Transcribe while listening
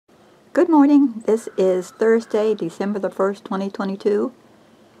Good morning. This is Thursday, December the 1st, 2022,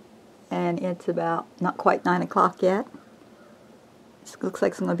 and it's about not quite 9 o'clock yet. It looks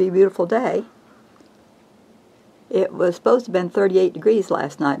like it's going to be a beautiful day. It was supposed to have been 38 degrees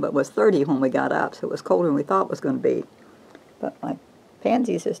last night, but it was 30 when we got up, so it was colder than we thought it was going to be. But my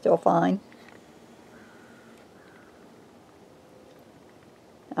pansies are still fine.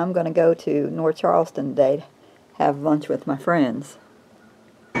 I'm going to go to North Charleston today to have lunch with my friends.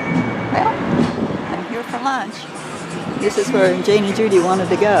 Well, I'm here for lunch. This is where Jane and Judy wanted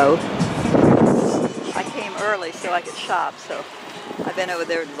to go. I came early so I could shop, so I've been over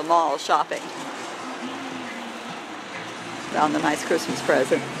there to the mall shopping. Found a nice Christmas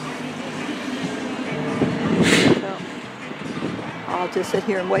present. So I'll just sit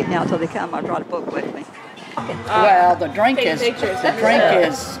here and wait now till they come. I brought a book with me. Well, the drink is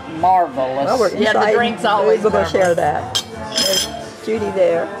marvelous. Well, we're inside. Yeah, the drink's always we're going marvelous. to share that. There's Judy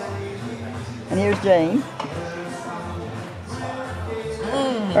there. And here's Jane.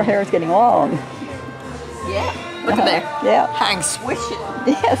 Her hair is getting long. Yeah, look at there. Yeah. Hang swishing.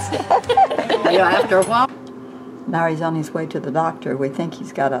 Yes. Yeah, after a while. Larry's on his way to the doctor. We think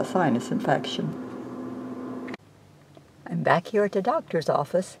he's got a sinus infection. I'm back here at the doctor's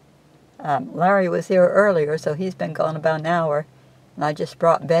office. Larry was here earlier, so he's been gone about an hour. And I just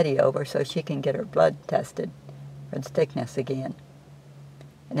brought Betty over so she can get her blood tested for its thickness again.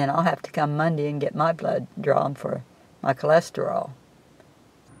 And then I'll have to come Monday and get my blood drawn for my cholesterol.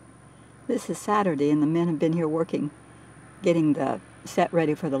 This is Saturday, and the men have been here working, getting the set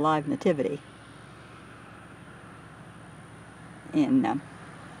ready for the live nativity. And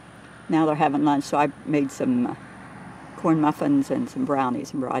now they're having lunch, so I made some corn muffins and some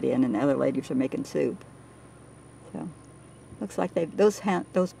brownies and brought in, and the other ladies are making soup. So looks like those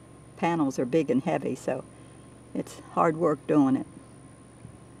panels are big and heavy, so it's hard work doing it.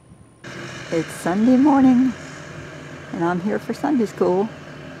 It's Sunday morning, and I'm here for Sunday school.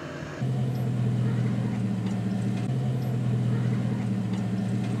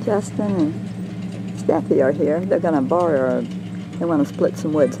 Justin and Steffi are here. They're going to borrow, they want to split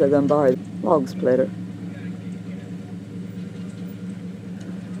some wood, so they're going to borrow a log splitter.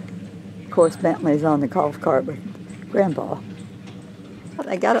 Of course, Bentley's on the golf cart with Grandpa. Well,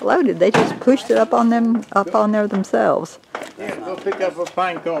 they got it loaded. They just pushed it up on there themselves. Yeah, go pick up a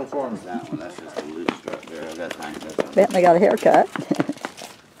pine cone for me. That one, that's just a loose strut there. That's fine. Bentley got a haircut.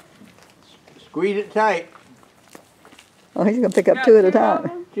 Squeeze it tight. Oh, he's going to pick up two at a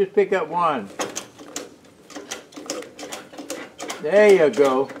time. Just pick up one. There you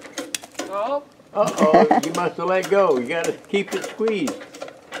go. Oh. Uh-oh, you must have let go. You got to keep it squeezed.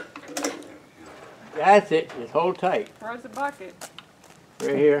 That's it. Just hold tight. Where's the bucket?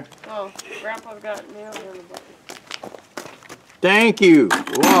 Right here. Oh, Grandpa's got nails in the bucket. Thank you.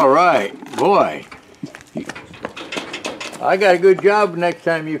 All right. Boy. I got a good job next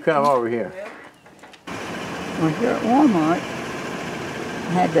time you come over here. We're here at Walmart.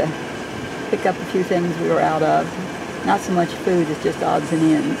 I had to pick up a few things we were out of. Not so much food, it's just odds and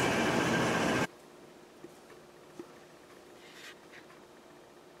ends.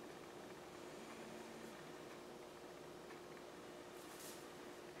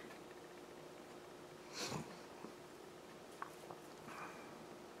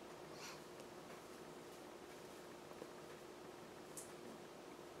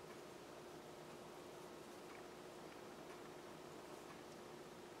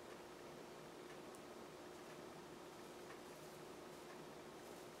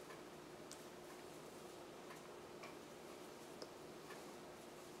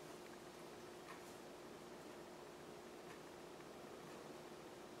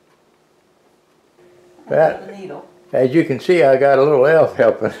 But, as you can see, I got a little elf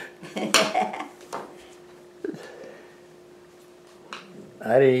helping. I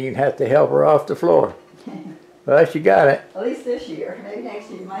didn't even have to help her off the floor. Well, she got it. At least this year. Maybe next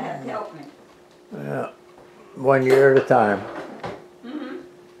year you might have to help me. Well, 1 year at a time.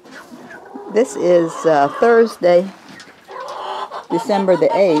 This is Thursday, December the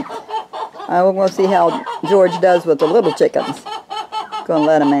 8th. We'll see how George does with the little chickens. Gonna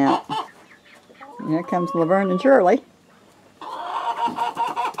let him out. Here comes Laverne and Shirley.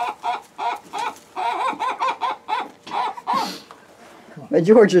 But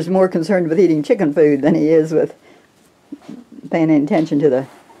George is more concerned with eating chicken food than he is with paying any attention to the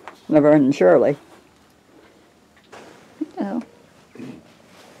Laverne and Shirley. Oh.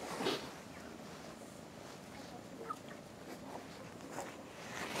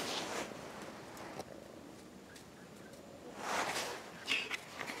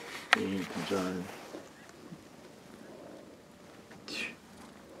 He ain't concerned.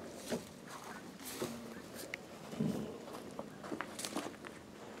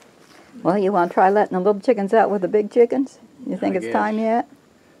 Well, you want to try letting the little chickens out with the big chickens? You think I it's guess. time yet?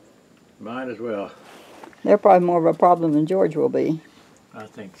 Might as well. They're probably more of a problem than George will be. I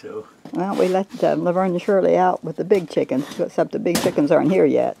think so. Well, we let Laverne and Shirley out with the big chickens, except the big chickens aren't here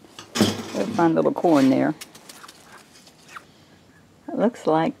yet. We'll find a little corn there. It looks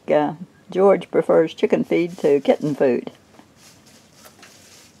like George prefers chicken feed to kitten food.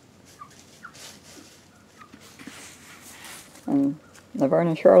 And Laverne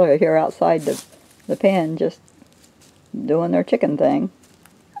and Shirley are here outside the pen just doing their chicken thing.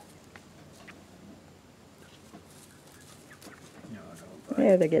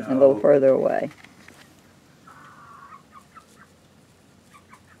 Yeah, they're getting a little further away.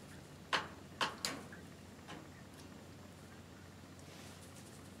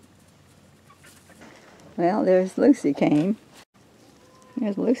 Well, there's Lucy came.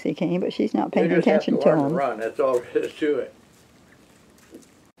 There's Lucy came, but she's not paying attention to them. Run. That's all there is to it.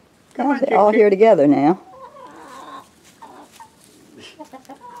 Oh, they're all here together now.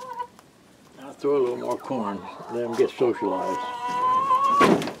 I'll throw a little more corn. Let them get socialized.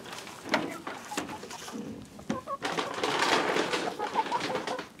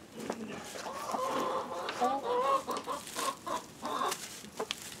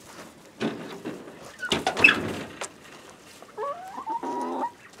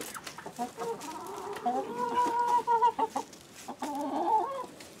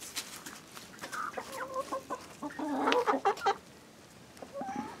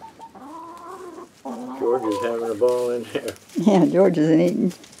 George is having a ball in there. Yeah, George isn't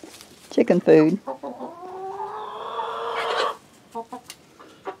eating chicken food.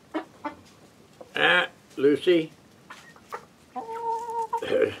 Lucy.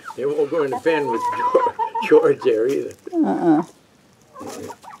 They won't go in the pen with George there either. Well,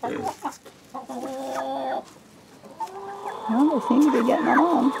 they seem to be getting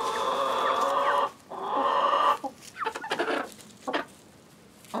along.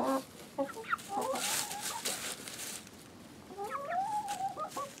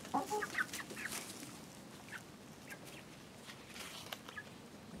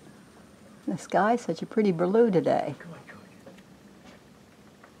 The sky's such a pretty blue today.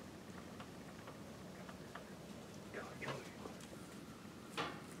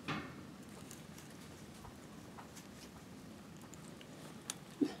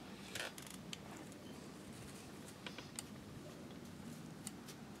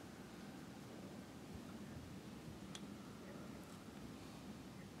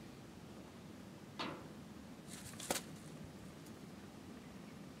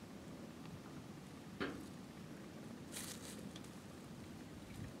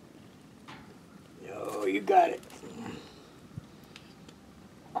 Oh, you got it.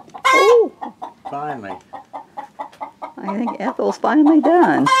 Oh, Finally. I think Ethel's finally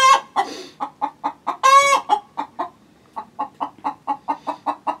done.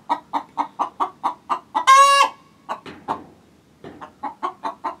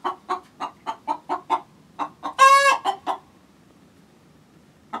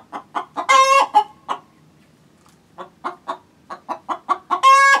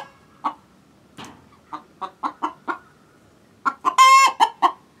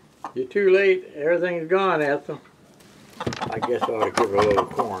 You're too late. Everything's gone, Ethel. I guess I ought to give her a little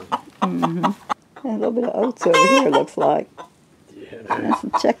corn. Mm-hmm. A little bit of oats over here, looks like. Yeah.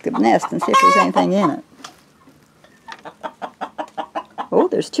 Let's check the nest and see if there's anything in it. Oh,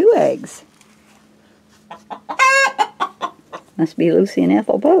 there's 2 eggs. Must be Lucy and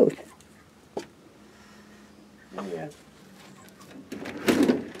Ethel both. Yeah.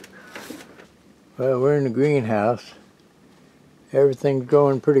 Well, we're in the greenhouse. Everything's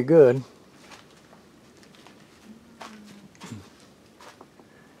going pretty good.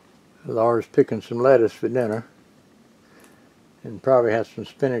 Laura's picking some lettuce for dinner. And probably has some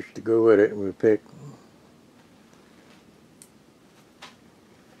spinach to go with it we picked.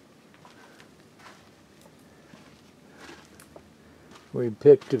 We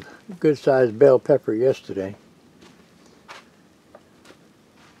picked a good-sized bell pepper yesterday.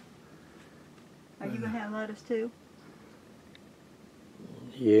 Are you going to have lettuce too?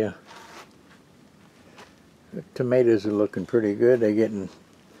 Yeah. The tomatoes are looking pretty good. They're getting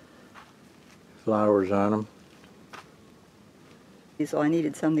flowers on them. So I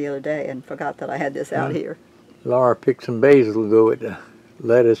needed some the other day and forgot that I had this out here. Laura picked some basil to go with the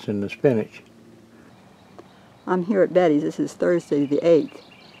lettuce and the spinach. I'm here at Betty's. This is Thursday the 8th.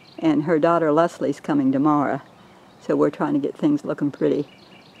 And her daughter Leslie's coming tomorrow. So we're trying to get things looking pretty.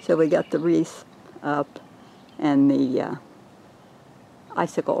 So we got the wreath up and the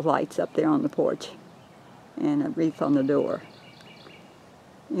icicle lights up there on the porch. And a wreath on the door.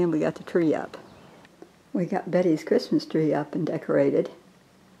 And we got the tree up. We got Betty's Christmas tree up and decorated.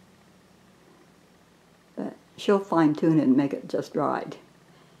 But she'll fine tune it and make it just right.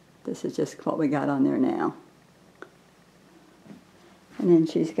 This is just what we got on there now. And then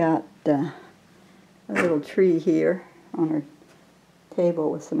she's got a little tree here on her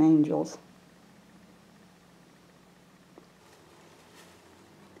table with some angels.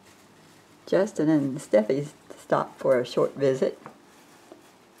 Justin and Steffi stopped for a short visit.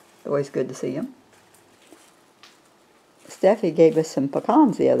 Always good to see them. Steffi gave us some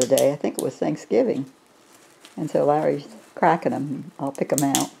pecans the other day. I think it was Thanksgiving. And so Larry's cracking them. I'll pick them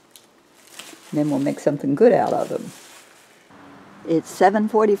out. And then we'll make something good out of them. It's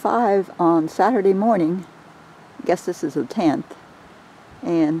 7:45 on Saturday morning. I guess this is the 10th.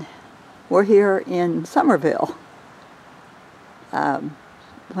 And we're here in Somerville.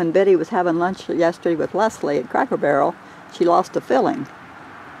 When Betty was having lunch yesterday with Leslie at Cracker Barrel, she lost a filling.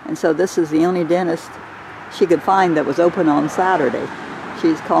 And so this is the only dentist she could find that was open on Saturday.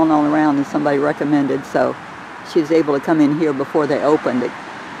 She's calling all around and somebody recommended, so she was able to come in here before they opened to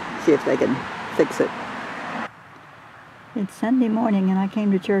see if they can fix it. It's Sunday morning and I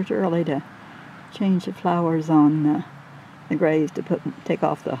came to church early to change the flowers on the graves to take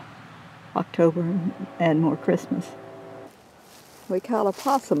off the October and add more Christmas. We caught a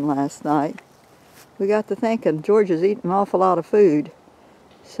possum last night. We got to thinking George is eating an awful lot of food,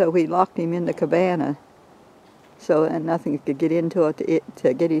 so we locked him in the cabana so that nothing could get into it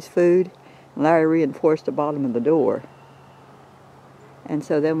to get his food. Larry reinforced the bottom of the door. And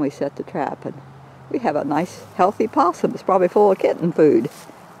so then we set the trap, and we have a nice healthy possum. It's probably full of kitten food.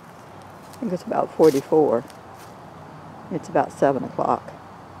 I think it's about 44. It's about 7 o'clock.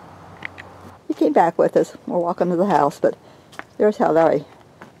 He came back with us. We're walking to the house, but there's how Larry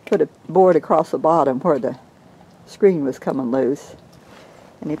put a board across the bottom where the screen was coming loose.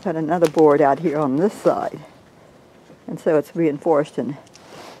 And he put another board out here on this side. And so it's reinforced, and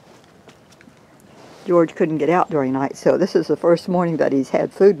George couldn't get out during night, so this is the first morning that he's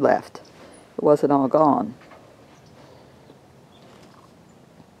had food left. It wasn't all gone.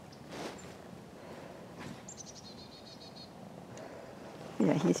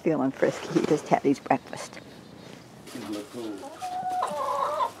 Yeah, he's feeling frisky. He just had his breakfast.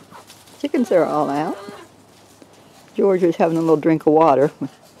 Chickens are all out. George is having a little drink of water,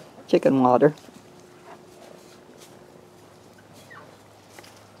 chicken water.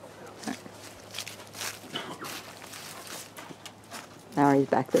 Larry's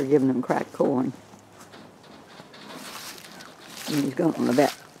back there giving them cracked corn. And he's going to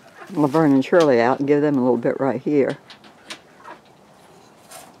let Laverne and Shirley out and give them a little bit right here.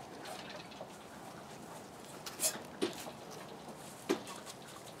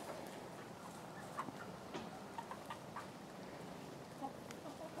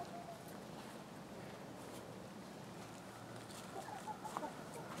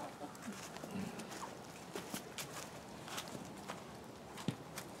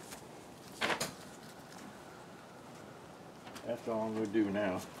 That's all I'm going to do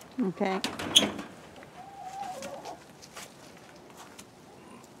now. Okay.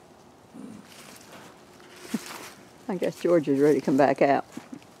 I guess George is ready to come back out.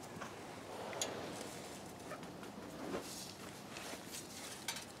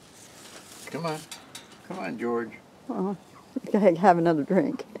 Come on. Come on, George. Oh, have another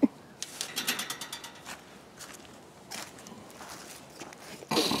drink.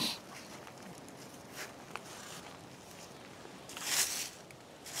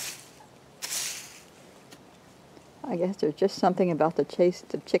 I guess there's just something about the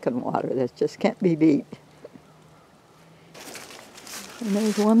taste of chicken water that just can't be beat. And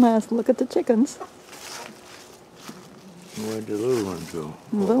there's one last look at the chickens. Where'd the little ones go?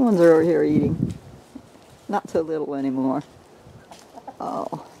 The little ones are over here eating. Not so little anymore.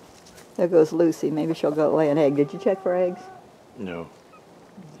 Oh, there goes Lucy. Maybe she'll go lay an egg. Did you check for eggs? No.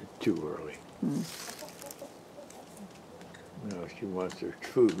 Too early. No, she wants their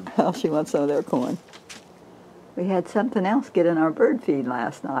food. Well, she wants some of their corn. We had something else get in our bird feed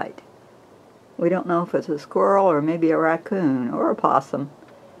last night. We don't know if it's a squirrel or maybe a raccoon or a possum,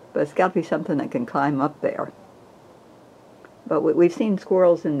 but it's got to be something that can climb up there. But we've seen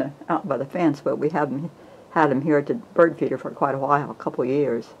squirrels out by the fence, but we haven't had them here at the bird feeder for quite a while, a couple of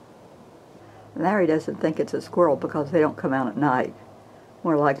years. Larry doesn't think it's a squirrel because they don't come out at night.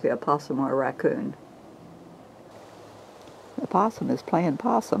 More likely a possum or a raccoon. The possum is playing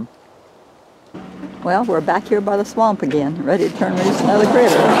possum. Well, we're back here by the swamp again, ready to turn loose another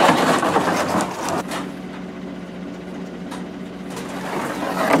critter.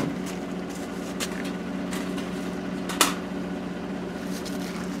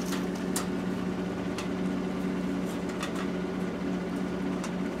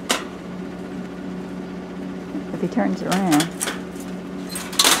 if he turns around.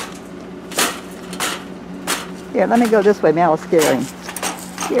 Here, let me go this way. Maybe I'll scare him.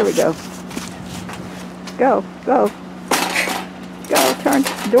 Here we go. Go, go. Go, turn.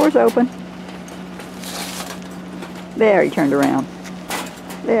 The door's open. There, he turned around.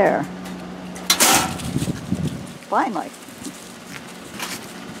 There. Finally.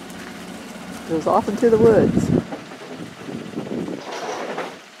 Goes off into the woods.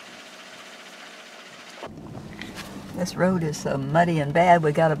 This road is so muddy and bad,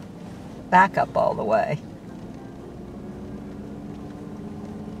 we got to back up all the way.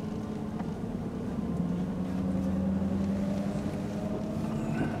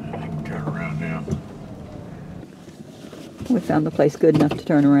 Turn around now. We found the place good enough to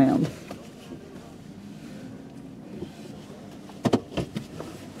turn around.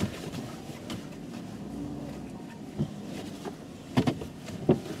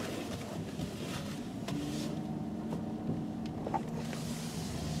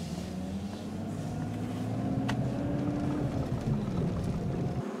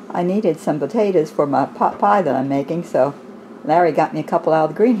 I needed some potatoes for my pot pie that I'm making, so Larry got me a couple out of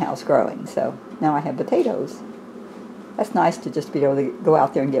the greenhouse growing, so now I have potatoes. That's nice to just be able to go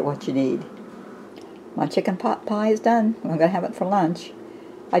out there and get what you need. My chicken pot pie is done. I'm going to have it for lunch.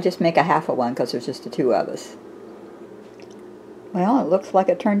 I just make a half of one because there's just the two of us. Well, it looks like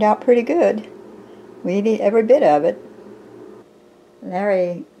it turned out pretty good. We eat every bit of it.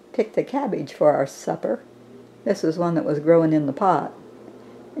 Larry picked the cabbage for our supper. This was one that was growing in the pot.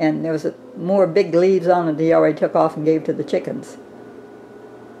 And there was more big leaves on it that he already took off and gave to the chickens.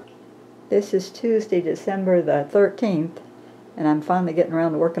 This is Tuesday, December the 13th, and I'm finally getting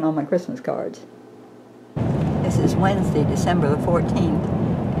around to working on my Christmas cards. This is Wednesday, December the 14th,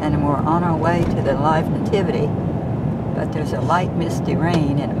 and we're on our way to the live nativity. But there's a light misty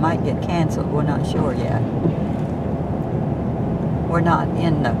rain, and it might get canceled. We're not sure yet. We're not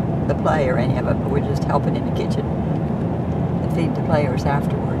in the play or any of it, but we're just helping in the kitchen to feed the players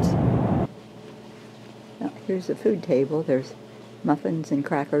afterwards. Now, here's the food table. There's muffins and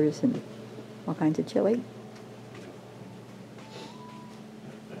crackers and all kinds of chili.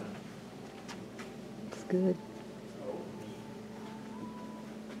 It's good.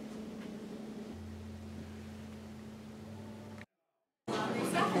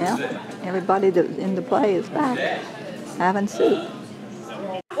 Yeah, everybody that was in the play is back having soup.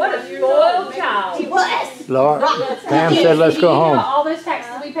 What a spoiled child. Laura, Pam said let's go home. All those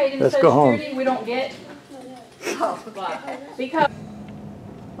taxes we paid in Let's Social go home. Security we don't get. Because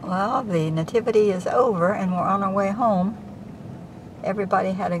Well, the nativity is over and we're on our way home.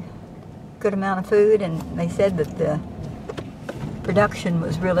 Everybody had a good amount of food, and they said that the production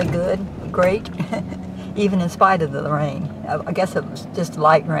was really good, great, even in spite of the rain. I guess it was just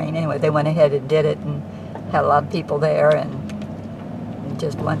light rain. Anyway, they went ahead and did it and had a lot of people there, and it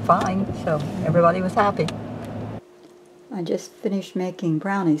just went fine, so everybody was happy. I just finished making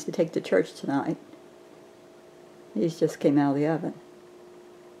brownies to take to church tonight. These just came out of the oven.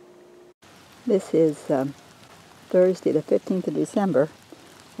 This is Thursday the 15th of December,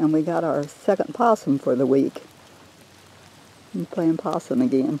 and we got our second possum for the week. I'm playing possum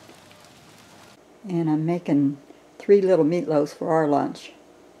again. And I'm making 3 little meatloaves for our lunch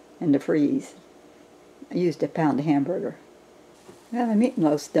and to freeze. I used a pound of hamburger. Well, the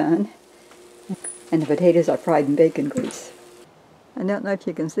meatloaf's done, and the potatoes are fried in bacon grease. I don't know if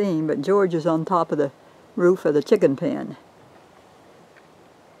you can see him, but George is on top of the roof of the chicken pen.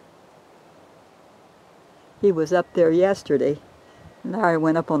 He was up there yesterday, and Larry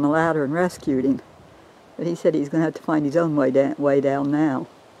went up on the ladder and rescued him. But he said he's going to have to find his own way down now.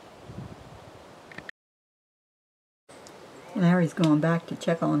 Larry's going back to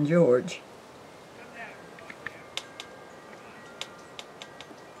check on George.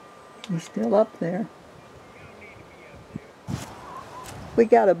 He's still up there. We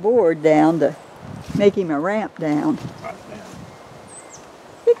got a board down to make him a ramp down.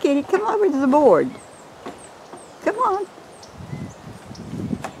 Here, kitty, come over to the board. Come on.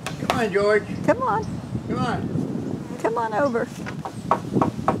 Come on, George. Come on. Come on. Come on over.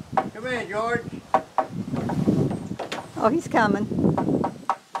 Come here, George. Oh, he's coming.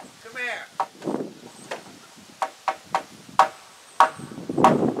 Come here.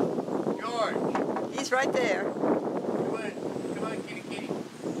 George. He's right there. Come on, kitty, kitty.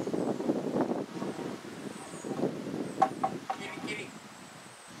 Kitty, kitty.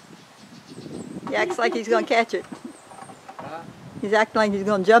 He acts like he's going to catch it. Huh? He's acting like he's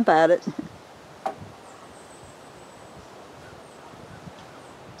going to jump at it.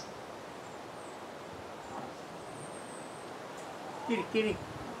 Kitty, kitty.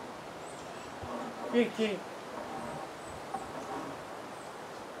 Kitty, kitty.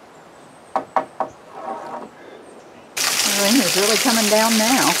 rain is really coming down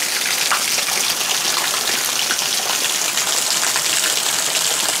now.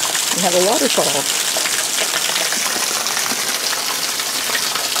 We have a waterfall.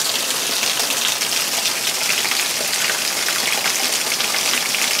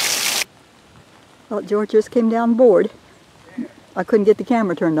 Well, George just came down board. I couldn't get the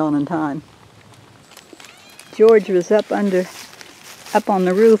camera turned on in time. George was up on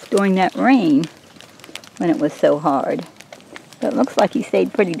the roof during that rain when it was so hard. But it looks like he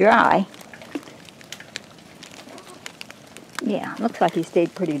stayed pretty dry. Yeah, looks like he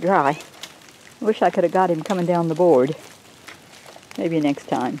stayed pretty dry. I wish I could have got him coming down the board. Maybe next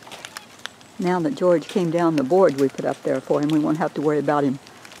time. Now that George came down the board we put up there for him, we won't have to worry about him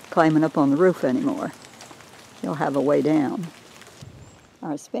climbing up on the roof anymore. He'll have a way down.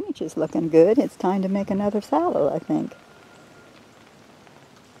 Our spinach is looking good. It's time to make another salad, I think.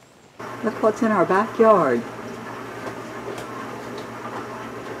 Look what's in our backyard.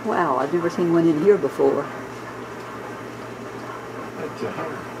 Wow, I've never seen one in here before. That's a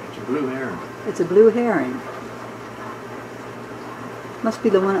heron. It's a blue heron. It's a blue herring. Must be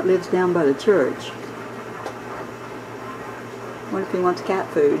the one that lives down by the church. What if he wants cat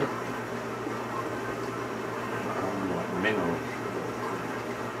food? Minnows.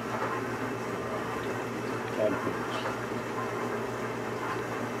 Catfish.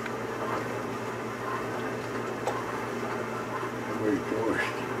 Where's George?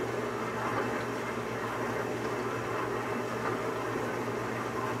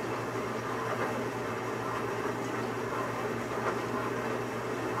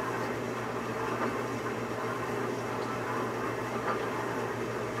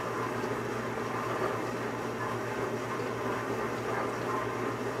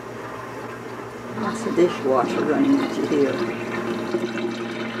 That's the dishwasher running that you hear.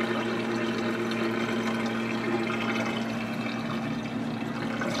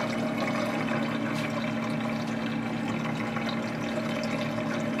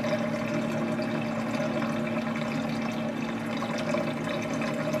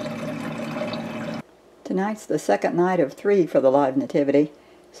 Tonight's the second night of 3 for the live nativity,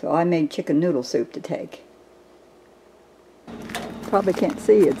 so I made chicken noodle soup to take. Probably can't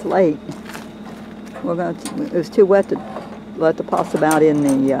see, it's late. It was too wet to let the possum out in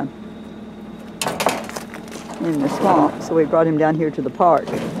the swamp, so we brought him down here to the park.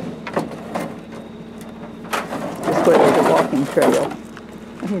 Just where there's a walking trail.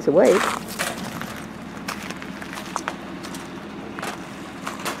 And he's awake.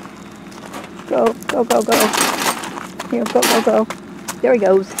 Go, go, go, go. Here, go, go, go. There he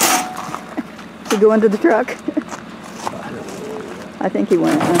goes. He go into the truck. I think he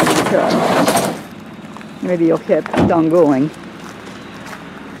went under the truck. Maybe he'll keep on going.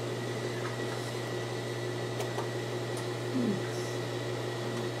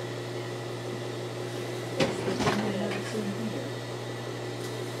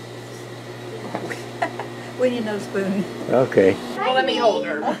 We need no spoon. Okay. Well, let me hold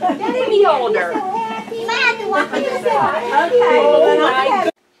her. Let me hold her.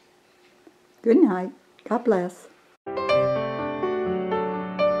 Good night. God bless.